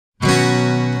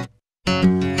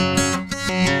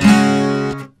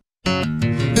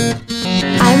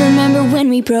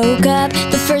we broke up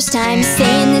the first time,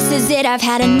 saying this is it, I've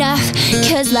had enough.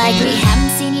 Cause like we haven't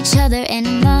seen each other in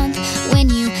a month. When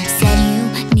you said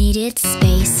you needed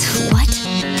space, what?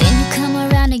 Then you come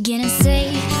around again and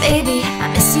say, baby, I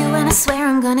miss you and I swear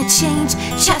I'm gonna change.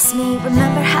 Trust me,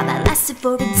 remember how that lasted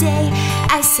for a day.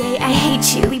 I say I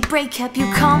hate you, we break up,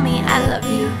 you call me I love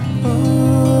you.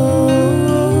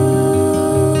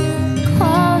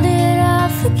 Called it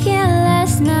off again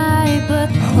last night, but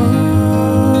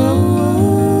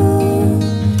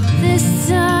this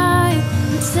time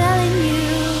I'm telling you,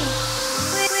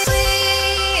 we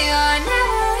are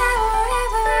never, ever,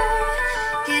 ever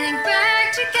getting back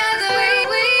together.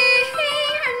 We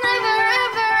are never,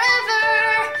 ever, ever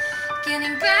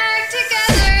getting back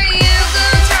together. You go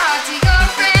talk to your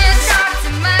friends, talk to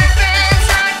my friends,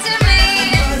 talk to me.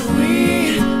 We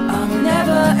are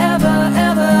never, ever,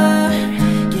 ever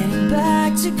getting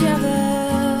back together.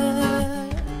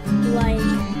 Like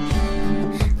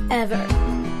ever.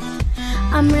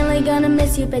 I'm really gonna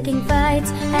miss you picking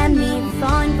fights, and me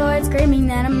falling for it, screaming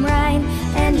that I'm right,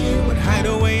 and you would hide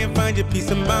away and find your peace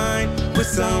of mind with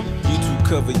some YouTube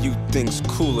cover you think's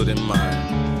cooler than mine.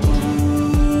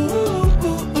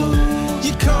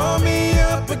 You call me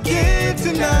up again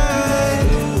tonight,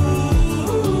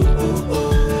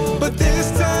 but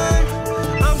this time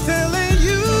I'm telling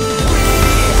you,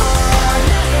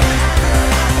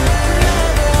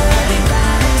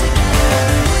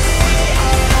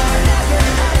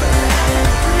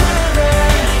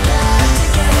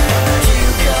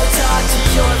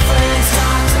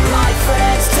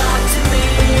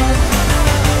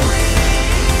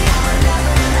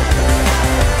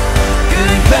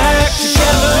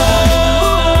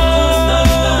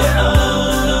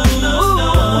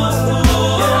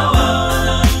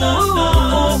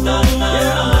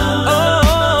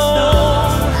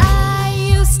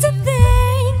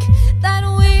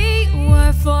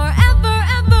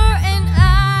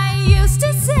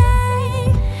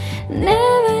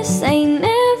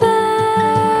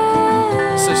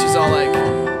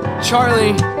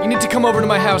 Charlie, you need to come over to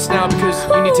my house now because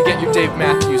you need to get your Dave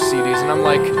Matthews CDs. And I'm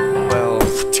like, well,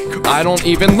 I don't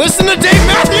even listen to Dave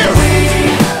Matthews!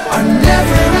 We are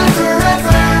never, ever,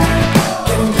 ever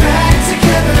getting back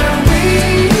together. We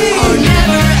are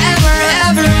never, ever,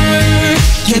 ever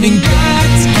getting back.